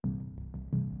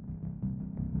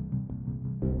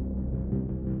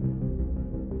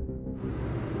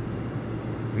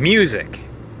Music.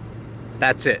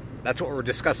 That's it. That's what we're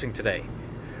discussing today.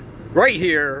 Right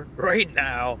here, right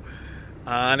now,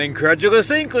 on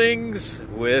Incredulous Inklings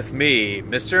with me,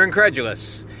 Mr.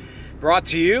 Incredulous. Brought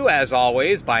to you, as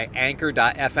always, by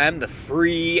Anchor.fm, the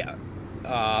free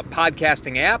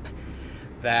podcasting app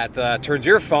that turns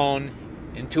your phone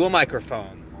into a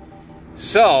microphone.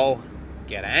 So,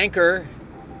 get Anchor,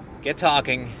 get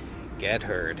talking, get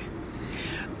heard.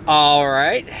 All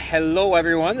right. Hello,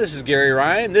 everyone. This is Gary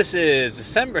Ryan. This is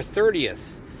December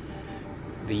 30th,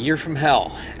 the year from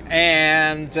hell.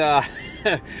 And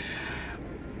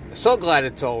so glad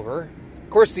it's over. Of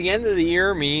course, the end of the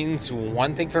year means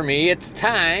one thing for me. It's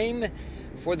time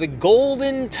for the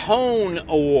Golden Tone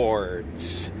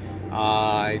Awards.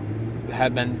 I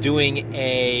have been doing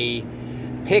a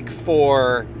pick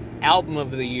for Album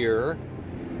of the Year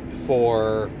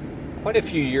for quite a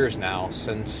few years now,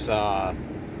 since late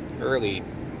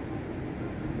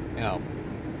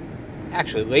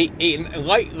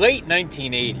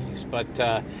 1980s,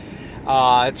 but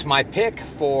it's my pick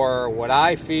for what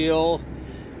I feel,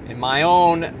 in my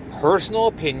own personal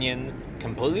opinion,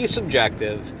 completely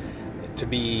subjective, to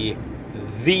be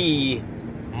the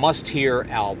must-hear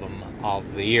album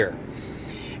of the year.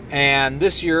 And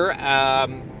this year,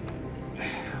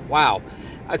 wow,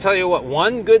 I tell you what,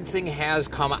 one good thing has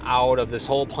come out of this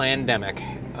whole pandemic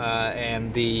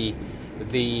and the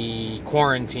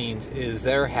quarantines is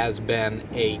there has been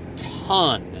a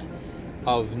ton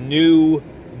of new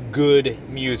good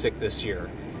music this year.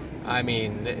 I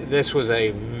mean, this was a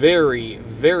very,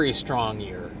 very strong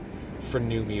year for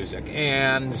new music.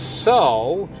 And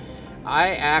so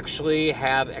I actually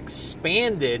have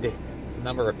expanded the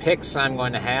number of picks I'm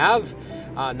going to have.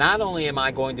 Not only am I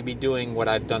going to be doing what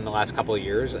I've done the last couple of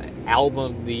years, Album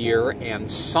of the Year and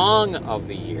Song of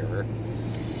the Year,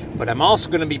 but I'm also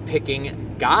going to be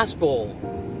picking Gospel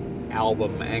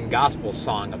Album and Gospel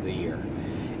Song of the Year.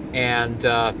 And,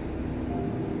 well,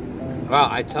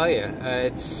 I tell you,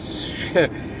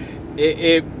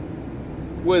 it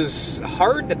was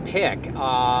hard to pick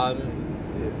a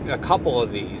couple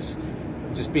of these,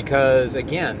 just because,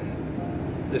 again,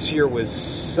 this year was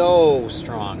so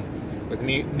strong with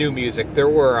new music. There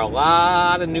were a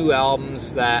lot of new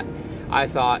albums that I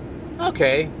thought,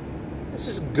 okay, this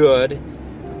is good,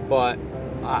 but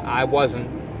I wasn't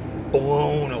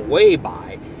blown away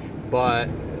by. But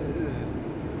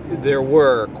there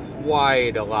were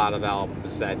quite a lot of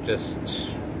albums that just,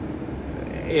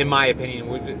 in my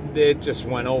opinion, it just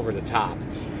went over the top.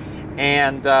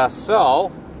 And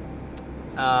so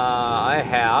I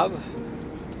have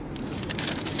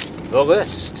the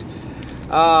list.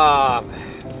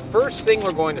 First thing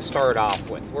we're going to start off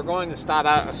with. We're going to start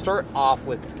off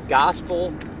with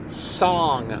Gospel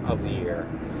Song of the Year.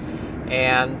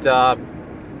 And a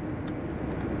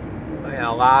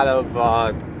lot of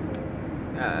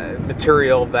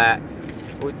material that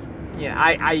would,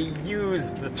 I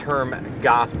use the term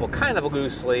gospel kind of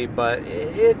loosely, but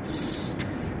it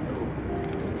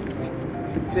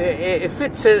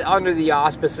fits under the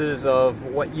auspices of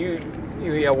what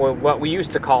what we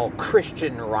used to call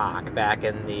Christian rock back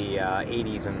in the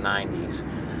 80s and 90s.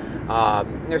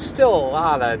 There's still a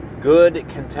lot of good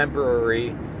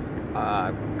contemporary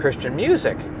Christian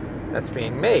music that's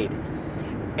being made.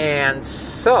 And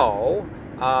so,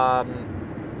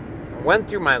 went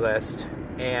through my list,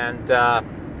 and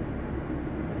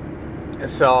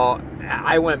so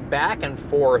I went back and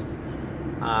forth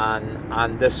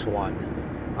on this one.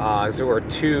 There were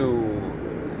two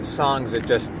songs that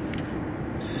just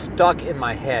stuck in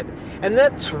my head, and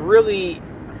that's really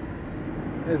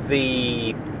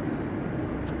the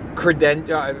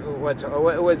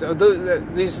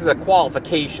these are the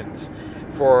qualifications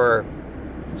for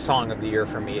Song of the Year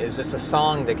for me. Is it's a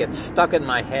song that gets stuck in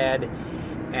my head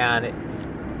and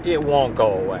it won't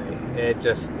go away. It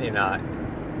just,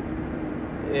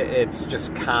 it's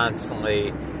just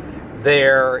constantly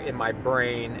there in my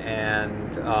brain,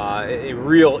 and a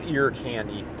real ear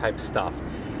candy type stuff.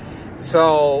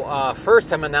 So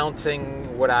first I'm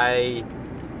announcing what I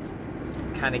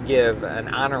kind of give an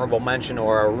honorable mention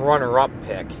or a runner-up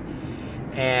pick,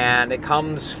 and it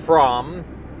comes from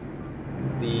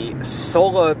the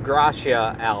Sola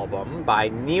Gracia album by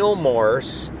Neil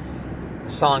Morse,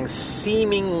 song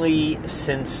Seemingly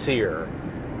Sincere.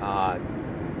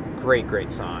 Great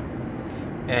song.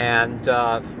 And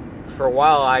for a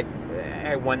while,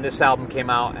 when this album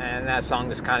came out and that song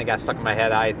just kind of got stuck in my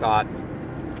head, I thought,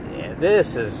 yeah,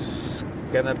 this is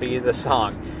gonna be the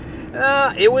song.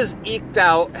 It was eked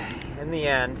out in the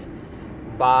end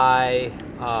by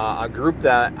a group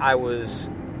that I was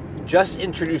just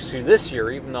introduced to this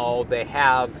year, even though they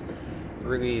have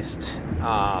released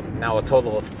now a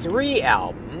total of 3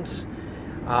 albums.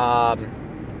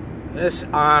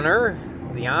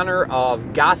 The honor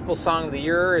of Gospel Song of the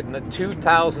Year in the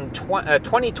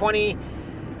 2020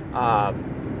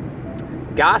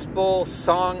 Gospel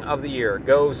Song of the Year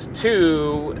goes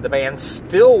to the band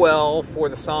Stillwell for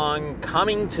the song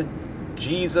Coming to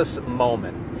Jesus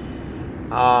Moment.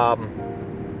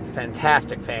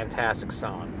 Fantastic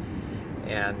song.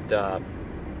 And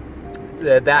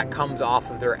that comes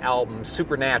off of their album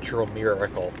Supernatural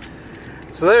Miracle.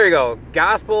 So there you go.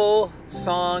 Gospel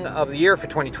Song of the Year for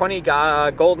 2020.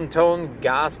 Golden Tone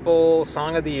Gospel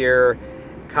Song of the Year,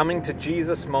 Coming to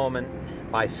Jesus Moment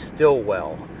by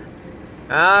Stillwell.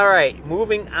 All right,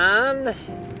 moving on.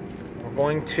 We're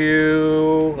going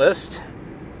to list,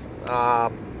 I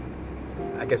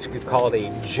guess you could call it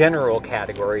a general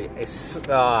category, a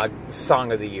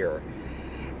Song of the Year.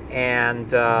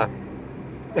 And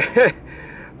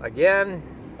again,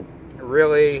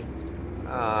 really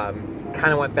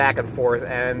kind of went back and forth,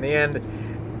 and in the end,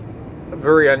 a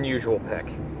very unusual pick.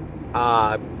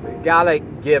 Gotta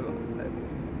give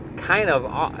kind of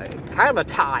a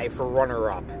tie for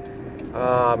runner-up.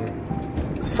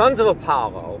 Sons of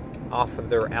Apollo, off of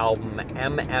their album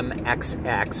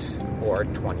MMXX, or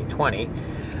 2020,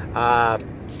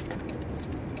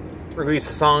 released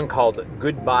a song called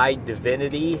Goodbye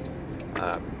Divinity.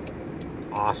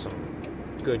 Awesome.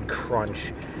 Good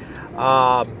crunch.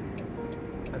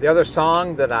 The other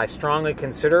song that I strongly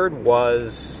considered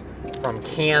was from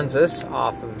Kansas,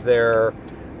 off of their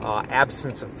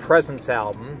Absence of Presence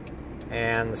album,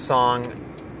 and the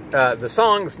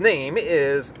song's name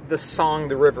is The Song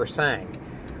the River Sang.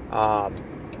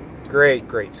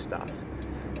 Great stuff.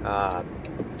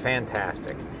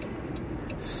 Fantastic.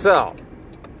 So,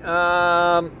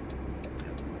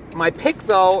 my pick,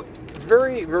 though,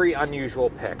 very unusual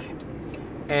pick.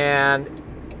 And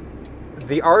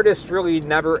the artist really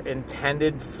never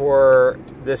intended for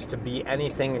this to be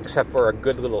anything except for a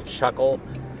good little chuckle.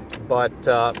 But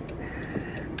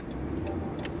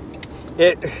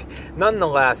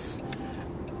nonetheless,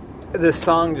 this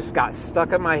song just got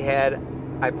stuck in my head.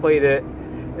 I played it.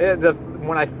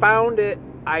 When I found it,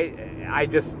 I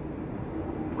just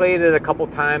played it a couple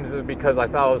times because I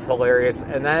thought it was hilarious.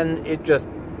 And then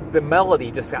the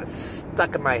melody just got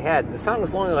stuck in my head. The song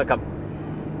is only like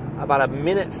about a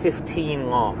minute 15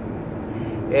 long.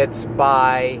 It's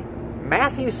by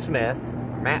Matt Smith,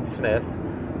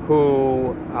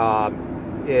 who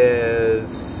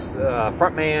is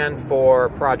frontman for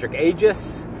Project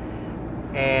Aegis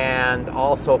and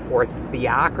also for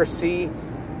Theocracy.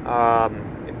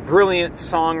 Brilliant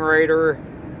songwriter.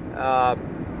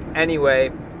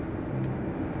 Anyway,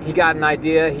 he got an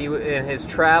idea. In his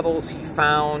travels, he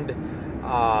found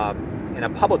in a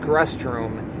public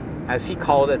restroom, as he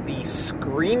called it, the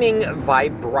screaming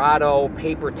vibrato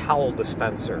paper towel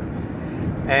dispenser.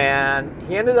 And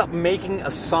he ended up making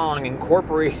a song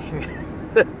incorporating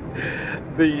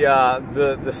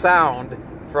the sound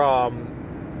from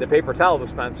the paper towel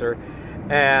dispenser.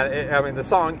 And the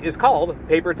song is called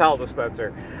Paper Towel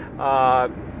Dispenser.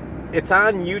 It's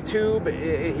on YouTube.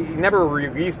 He never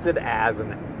released it as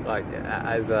an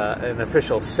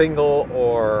official single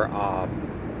or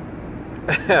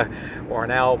or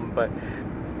an album, but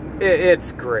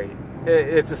it's great.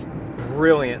 It's just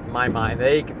brilliant in my mind.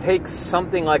 They could take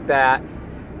something like that,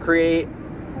 create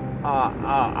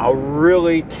a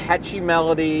really catchy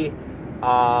melody,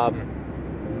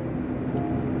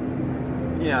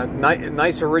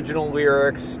 nice original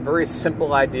lyrics, very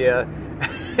simple idea.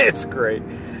 It's great.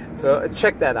 So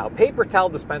check that out. Paper Towel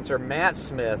Dispenser, Matt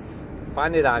Smith.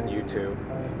 Find it on YouTube.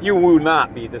 You will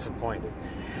not be disappointed.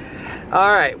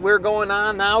 All right, we're going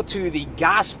on now to the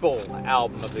Gospel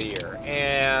Album of the Year.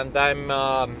 And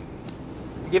I'm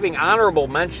giving honorable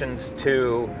mentions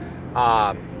to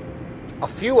a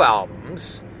few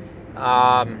albums.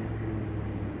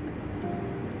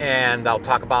 And I'll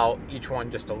talk about each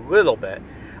one just a little bit.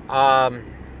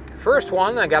 First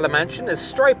one I got to mention is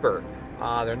Stryper.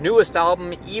 Their newest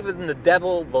album, Even the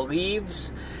Devil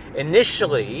Believes.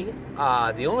 Initially,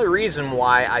 the only reason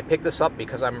why I picked this up,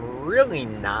 because I'm really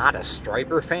not a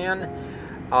Stryper fan,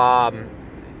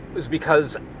 was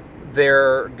because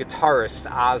their guitarist,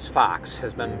 Oz Fox,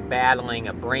 has been battling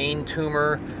a brain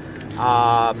tumor,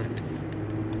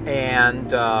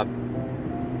 and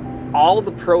all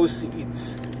the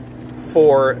proceeds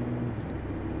for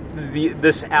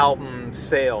this album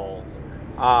sale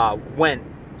went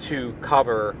to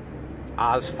cover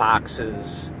Oz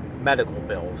Fox's medical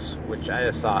bills, which I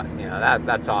just thought,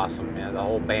 that's awesome. The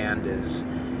whole band is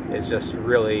just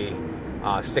really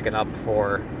sticking up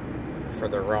for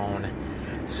their own.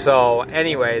 So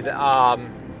anyway,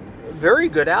 very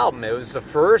good album. It was the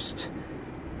first,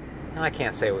 I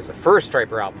can't say it was the first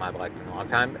Stryper album I've liked in a long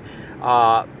time,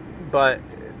 but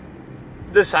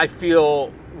this, I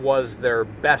feel, was their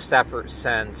best effort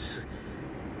since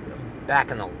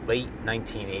back in the late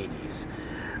 1980s.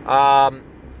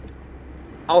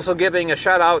 Also giving a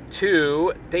shout out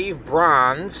to Dave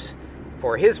Bronze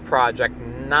for his project,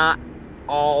 Not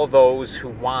All Those Who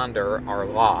Wander Are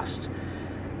Lost.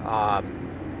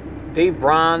 Dave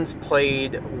Bronze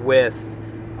played with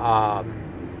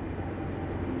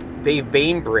Dave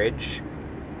Bainbridge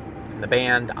in the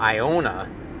band Iona,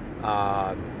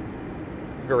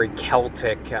 very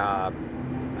Celtic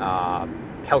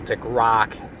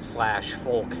rock /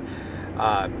 folk,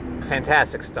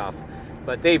 fantastic stuff.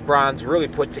 But Dave Bronze really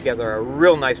put together a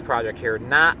real nice project here.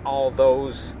 Not All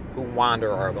Those Who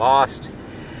Wander Are Lost.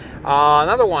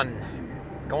 Another one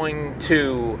going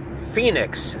to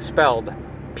Phoenix, spelled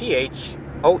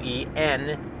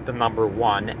P-H-O-E-N, the number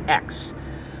 1X,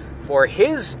 for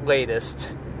his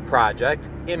latest project,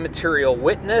 Immaterial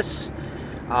Witness.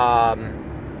 A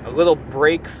little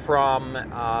break from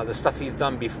the stuff he's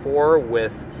done before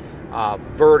with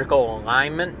Vertical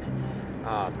Alignment.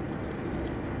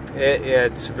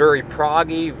 It's very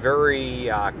proggy,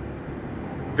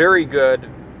 very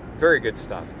good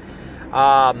stuff.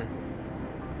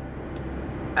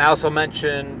 I also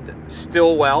mentioned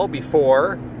Stillwell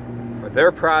before for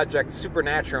their project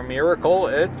Supernatural Miracle.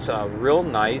 It's a real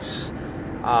nice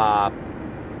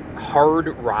hard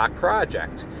rock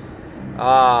project.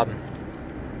 I've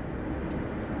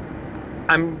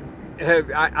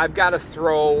got to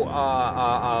throw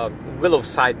a little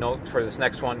side note for this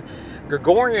next one.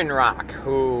 Gregorian Rock,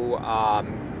 who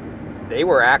they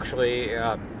were actually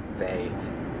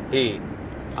Dale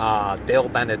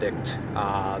Benedict,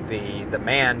 the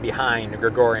man behind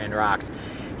Gregorian Rock.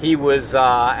 He was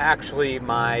actually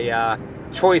my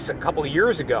choice a couple of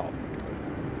years ago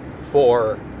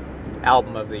for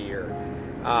Album of the Year.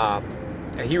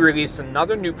 He released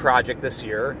another new project this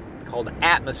year called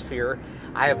Atmosphere.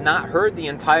 I have not heard the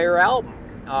entire album.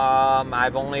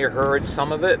 I've only heard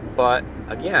some of it, but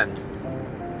again,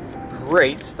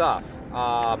 great stuff.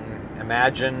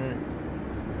 Imagine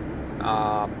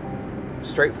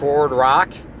straightforward rock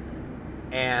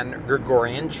and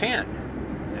Gregorian chant,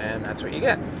 and that's what you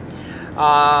get.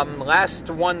 Last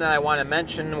one that I want to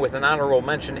mention with an honorable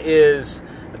mention is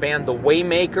the band The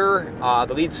Waymaker.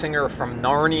 The lead singer from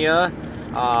Narnia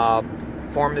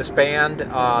formed this band,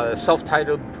 the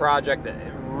self-titled project,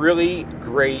 really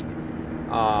great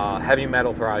heavy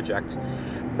metal project.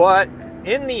 But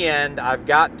in the end, I've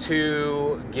got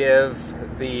to give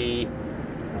the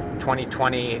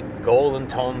 2020 Golden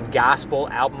Tones Gospel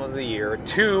Album of the Year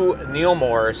to Neil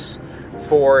Morris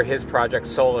for his project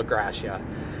Sola Gratia.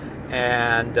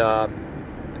 And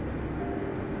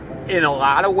in a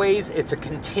lot of ways, it's a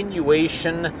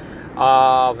continuation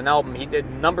of an album he did a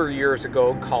number of years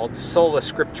ago called Sola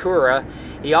Scriptura.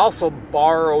 He also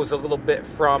borrows a little bit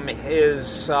from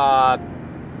his, I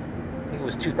think it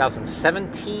was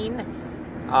 2017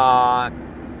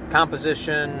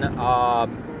 composition,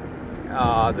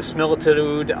 The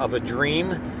Similitude of a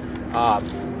Dream.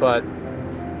 But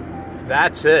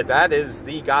that's it. That is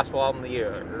the Gospel Album of the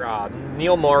Year.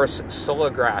 Neil Morris,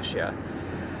 Sola Gratia.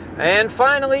 And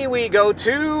finally, we go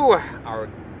to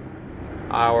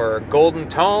our Golden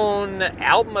Tone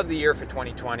Album of the Year for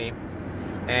 2020.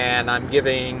 And I'm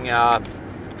giving a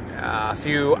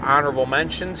few honorable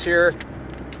mentions here.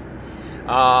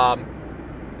 I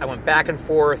went back and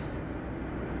forth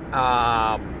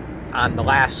on the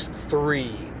last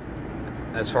three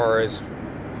as far as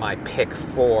my pick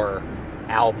for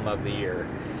Album of the Year.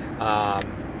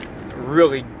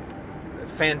 Really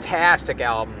fantastic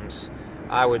albums.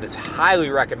 I would highly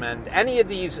recommend any of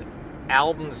these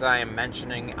albums I am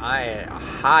mentioning. I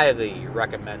highly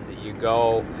recommend that you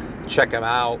go check them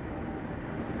out,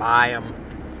 buy them.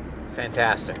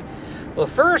 Fantastic. Well,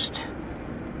 the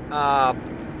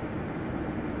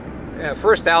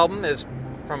first album is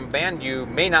from a band you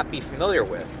may not be familiar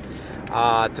with.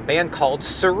 It's a band called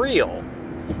Surreal.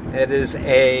 It is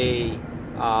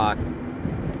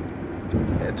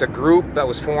it's a group that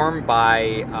was formed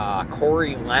by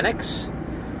Corey Lennox,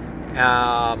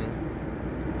 kind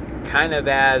of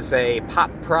as a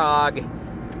pop prog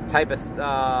type of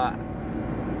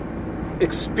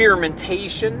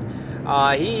experimentation.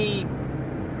 He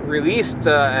released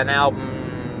an album,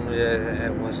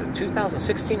 was it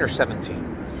 2016 or 17?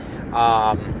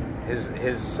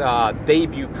 His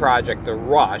debut project, The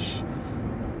Rush,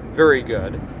 very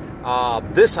good.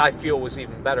 This, I feel, was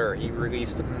even better. He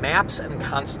released Maps and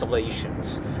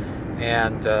Constellations,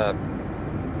 and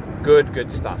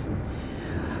Good stuff.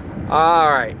 All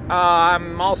right.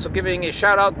 I'm also giving a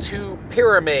shout out to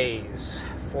Pyramaze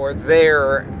for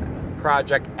their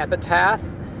project Epitaph.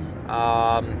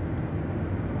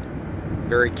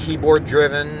 Very keyboard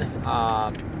driven,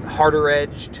 harder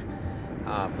edged,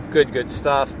 good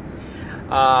stuff.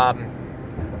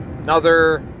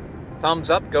 Another thumbs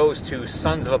up goes to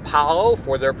Sons of Apollo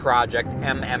for their project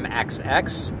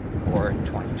MMXX, or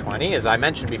 2020, as I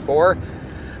mentioned before.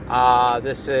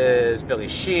 This is Billy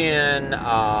Sheehan,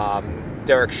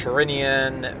 Derek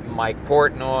Sherinian, Mike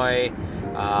Portnoy,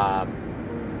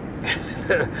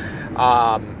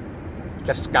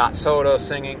 just Scott Soto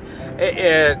singing.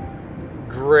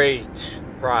 Great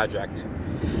project.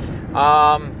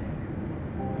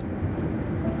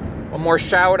 One more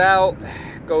shout out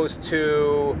goes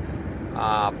to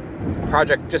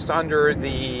project just under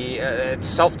the it's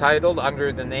self-titled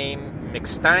under the name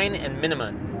McStein and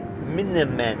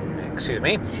Miniman, excuse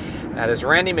me. That is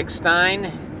Randy McStein,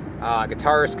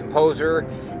 guitarist, composer,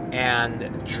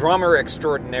 and drummer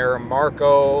extraordinaire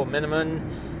Marco Miniman.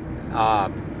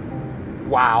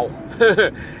 Wow.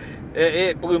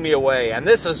 It blew me away, and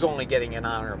this is only getting an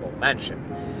honorable mention.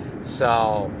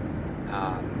 So,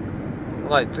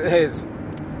 let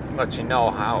you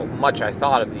know how much I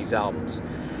thought of these albums.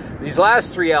 These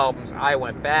last 3 albums, I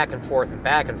went back and forth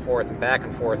on,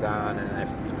 and I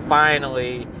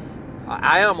finally,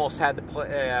 I almost had to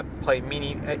play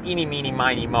Eeny, Meeny,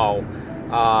 Miny, Mo,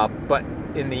 but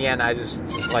in the end, I just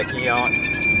like,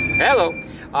 hello.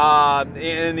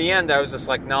 In the end, I was just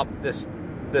like, nope, this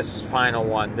final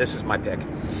one, this is my pick.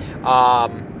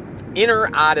 Inner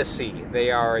Odyssey.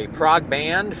 They are a prog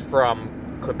band from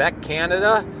Quebec,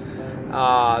 Canada.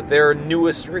 Their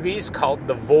newest release, called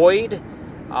The Void.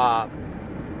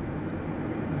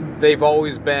 They've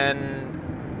always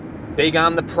been big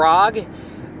on the prog.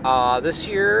 This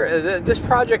year, this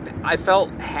project I felt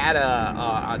had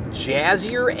a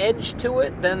jazzier edge to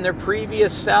it than their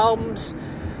previous albums.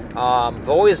 I've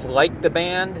always liked the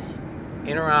band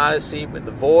Inner Odyssey, but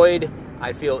The Void,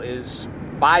 I feel, is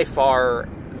by far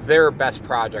their best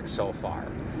project so far.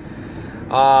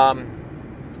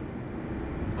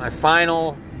 My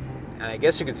final, and I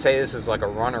guess you could say this is like a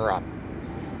runner-up.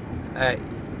 I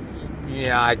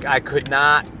could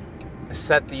not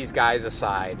set these guys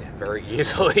aside very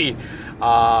easily,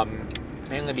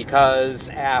 mainly because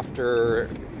after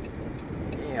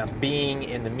being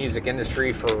in the music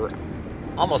industry for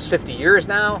almost 50 years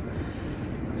now,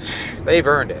 they've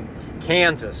earned it.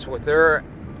 Kansas, with their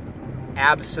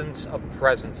Absence of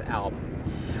Presence album.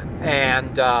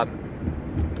 And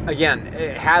again,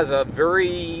 it has a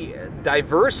very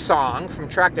diverse song from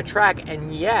track to track,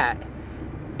 and yet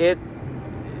it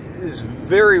is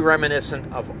very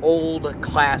reminiscent of old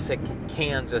classic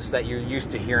Kansas that you're used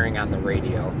to hearing on the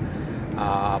radio.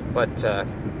 But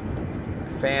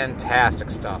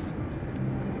fantastic stuff.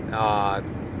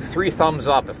 3 thumbs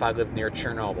up if I lived near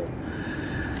Chernobyl.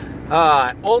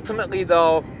 Ultimately,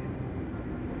 though,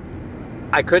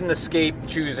 I couldn't escape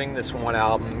choosing this one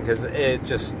album because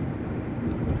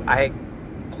I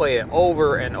play it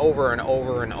over and over and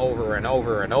over and over and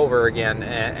over and over again,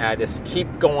 and I just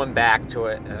keep going back to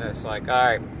it, and it's like, all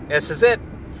right, this is it.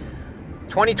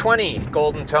 2020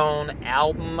 Golden Tone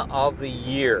Album of the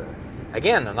Year.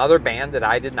 Again, another band that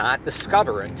I did not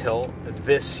discover until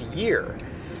this year.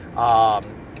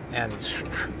 And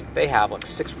they have like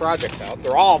 6 projects out.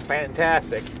 They're all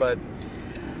fantastic, but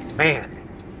man.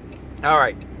 All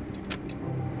right.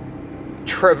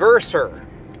 Traverser.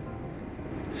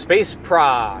 Space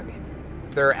Prog.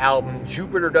 Their album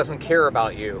Jupiter Doesn't Care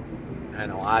About You. I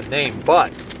know, odd name,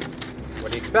 but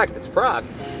what do you expect? It's prog.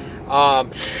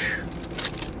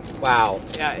 Wow.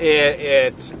 Yeah,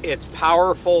 it's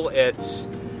powerful. It's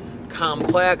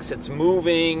complex, it's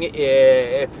moving,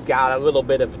 it's got a little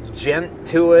bit of gent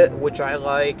to it, which I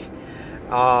like,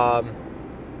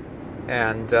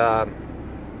 and the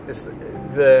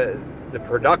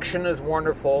production is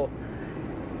wonderful.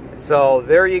 So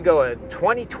there you go, a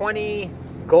 2020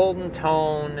 Golden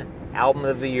Tone Album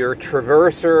of the Year,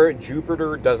 Traverser,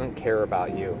 Jupiter Doesn't Care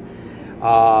About You.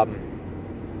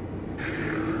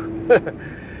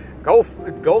 Go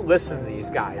listen to these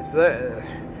guys.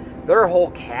 Their whole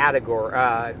category,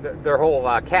 their whole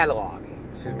catalog,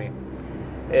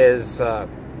 is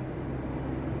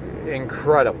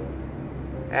incredible,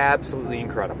 absolutely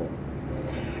incredible.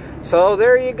 So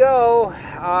there you go.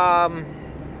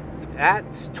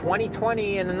 That's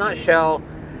 2020 in a nutshell.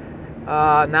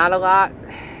 Not a lot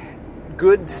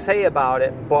good to say about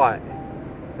it, but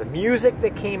the music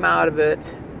that came out of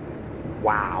it,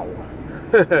 wow.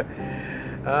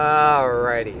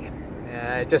 Alrighty,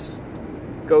 just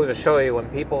goes to show you, when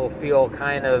people feel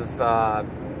kind of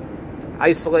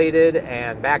isolated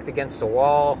and backed against the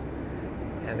wall,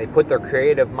 and they put their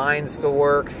creative minds to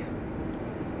work,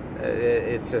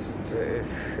 it's just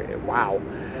wow.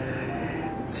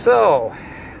 So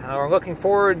we're looking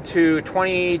forward to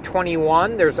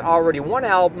 2021. There's already one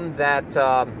album that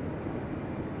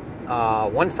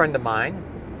one friend of mine,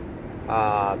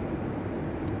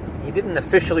 he didn't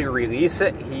officially release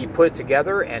it. He put it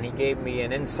together and he gave me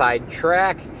an inside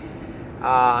track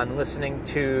on listening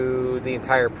to the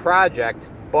entire project,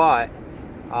 but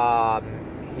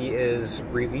he is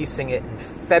releasing it in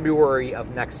February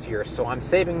of next year. So I'm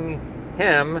saving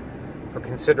him for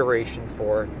consideration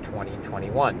for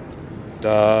 2021.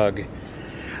 Doug.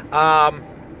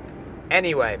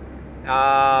 Anyway,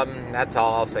 that's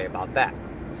all I'll say about that.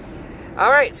 All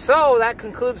right, so that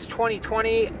concludes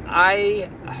 2020. I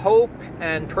hope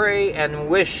and pray and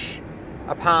wish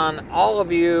upon all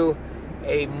of you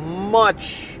a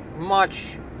much,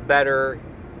 much better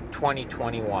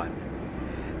 2021.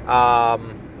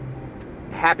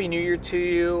 Happy New Year to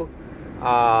you.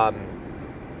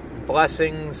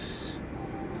 Blessings.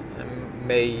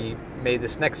 May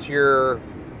this next year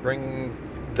bring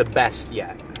the best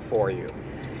yet for you.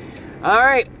 All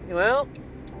right, well,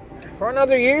 for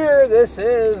another year, this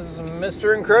is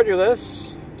Mr.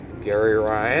 Incredulous, Gary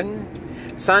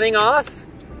Ryan, signing off.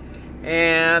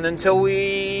 And until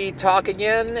we talk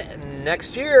again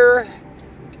next year,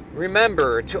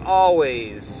 remember to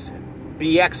always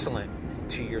be excellent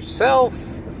to yourself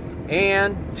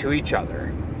and to each other.